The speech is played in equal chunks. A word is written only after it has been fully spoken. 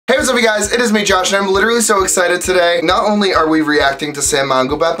What's up, you guys? It is me, Josh, and I'm literally so excited today. Not only are we reacting to Sam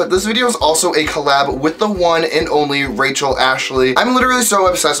Mangubat, but this video is also a collab with the one and only Rachel Ashley. I'm literally so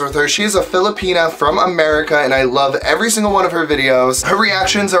obsessed with her. She is a Filipina from America, and I love every single one of her videos. Her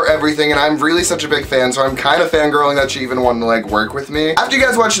reactions are everything, and I'm really such a big fan, so I'm kind of fangirling that she even wanted to like work with me. After you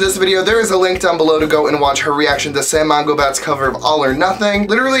guys watch this video, there is a link down below to go and watch her reaction to Sam Mangubat's cover of All or Nothing.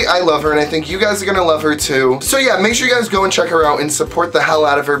 Literally, I love her, and I think you guys are gonna love her too. So yeah, make sure you guys go and check her out and support the hell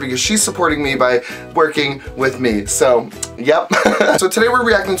out of her because she's supporting me by working with me. So, yep. So today we're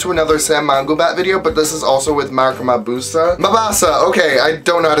reacting to another Sam Mangubat video, but this is also with Mabasa. Mabasa, okay, I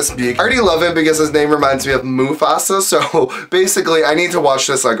don't know how to speak. I already love him because his name reminds me of Mufasa, so basically I need to watch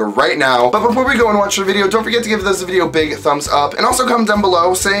this like right now. But before we go and watch the video, don't forget to give this video a big thumbs up and also comment down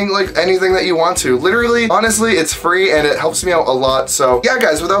below saying like anything that you want to. Literally, honestly, it's free and it helps me out a lot. So yeah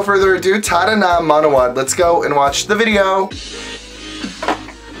guys, without further ado, tada na manawad, let's go and watch the video.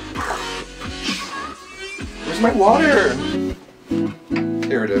 Where's my water?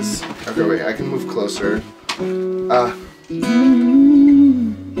 Here it is. Okay, wait, I can move closer. Oh,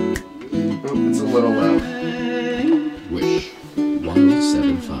 it's a little loud. Wish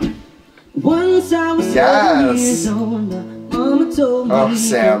 1075. Once I was 7 years old, Mama told me, oh,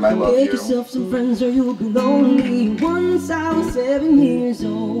 Sam, I love you. Make yourself some friends or you'll be lonely. Once I was 7 years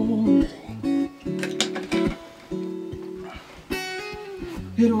old.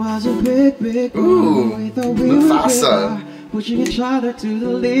 It was a big, big ooh, we thought we Mufasa. were pushing each other to the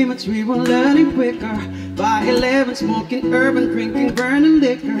limits, we were learning quicker. By 11, smoking urban, drinking, burning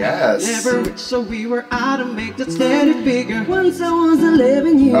liquor. Yes. Never rich, so we were out to make that steady bigger. Once I was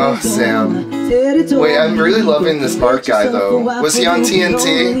 11 years old. Oh, Sam. Wait, I'm really loving this Mark guy though. Was he on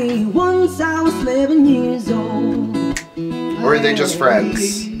TNT? Once I was 11 years old. Or are they just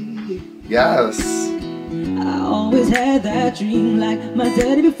friends? Yes. I always had that dream like my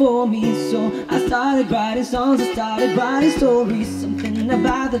daddy before me, so I started writing songs, I started writing stories. Something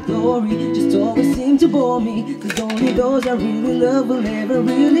about the glory just always seemed to bore me, cause only those I really love will ever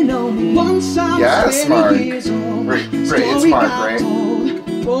really know me. Once I was 20 years old, right, it's Mark, right?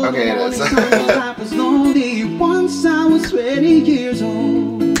 Okay, it is. I was lonely. Once I was 20 years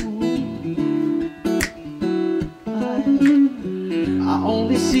old. I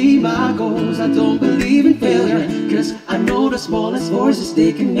only see my goals, I don't believe in failure, cause I know the smallest voices,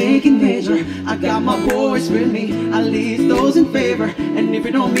 they can make it major. I got my boys with me, I lead those in favor, and if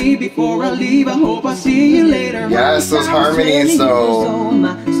you know me before I leave, I hope I see you later. Yes, those harmonies though.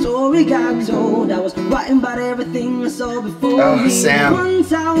 My story got told, I was writing about everything I saw before. Oh, Sam.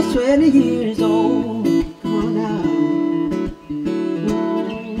 Once I was 20 years old. Come on now.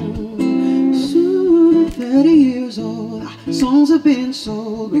 Soon 30 years old. Songs have been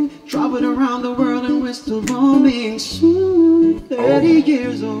sold, we traveled around the world and we're still roaming. Soon 30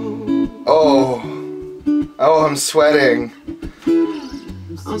 years old. Oh, I'm sweating.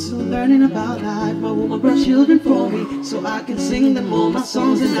 I'm still learning about life. My woman brought children for me, so I can sing them all my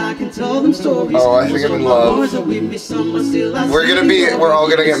songs and I can tell them stories. Oh, I think I'm in love. We're all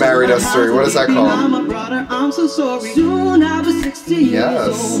gonna get married as three. What is that called? I'm so sorry. Soon I'll be 60 years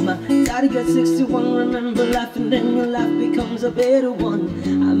yes. old. My daddy got 61. Remember life, and then your life becomes a better one.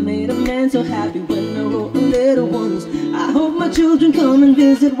 I made a man so happy when I wrote the little ones. I hope my children come and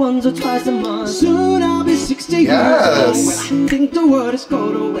visit once or twice a month. Soon I'll be 60 years old. When I think the world is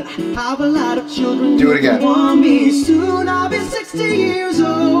cold, when I have a lot of children. Do it again. Want me. Soon I'll be 60 years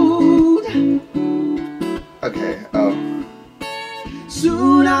old. Okay. Oh.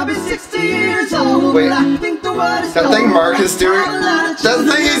 Soon I'll be 60 years old. Wait. I think the world is that cold. thing Mark is doing. That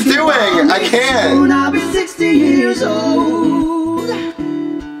thing he's doing. I can't. Soon I'll be 60 years old.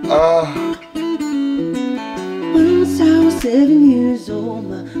 Once I was 7 years old,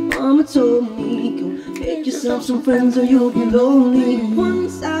 my mama told me, go make yourself some friends or you'll be lonely.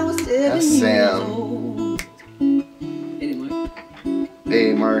 Once I was 7 years old.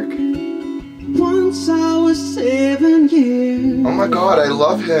 Hey, Mark. Once I was 7 years. Oh my god, I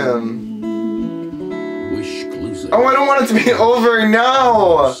love him. Wish closer. Oh, I don't want it to be over,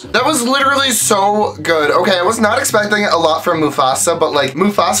 no! That was literally so good. Okay, I was not expecting a lot from Mufasa, but like,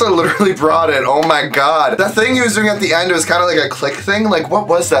 Mufasa literally brought it. Oh my god. That thing he was doing at the end was kind of like a click thing. Like, what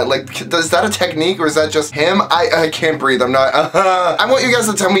was that? Like, is that a technique or is that just him? I can't breathe, I'm not, I want you guys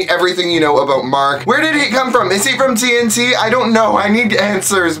to tell me everything you know about Mark. Where did he come from? Is he from TNT? I don't know. I need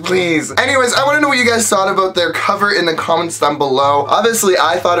answers, please. Anyways, I want to know what you guys thought about their cover in the comments down below. Obviously,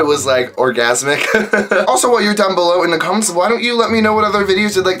 I thought it was like orgasmic. Also, while you're down below, below in the comments. Why don't you let me know what other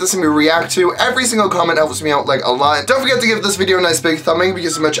videos you'd like to see me react to? Every single comment helps me out like a lot. Don't forget to give this video a nice big thumbing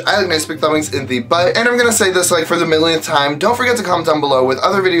because so much I like nice big thumbings in the butt. And I'm gonna say this like for the millionth time. Don't forget to comment down below with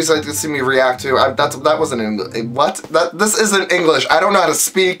other videos you'd like to see me react to. That wasn't English. What? This isn't English. I don't know how to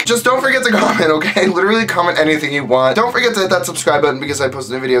speak. Just don't forget to comment, okay? Literally comment anything you want. Don't forget to hit that subscribe button because I post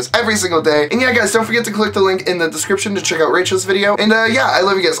new videos every single day. And yeah, guys, don't forget to click the link in the description to check out Rachel's video. And yeah, I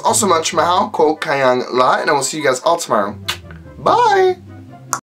love you guys all so much. Mahal, ko kayang la, and I will see you guys all tomorrow. Bye!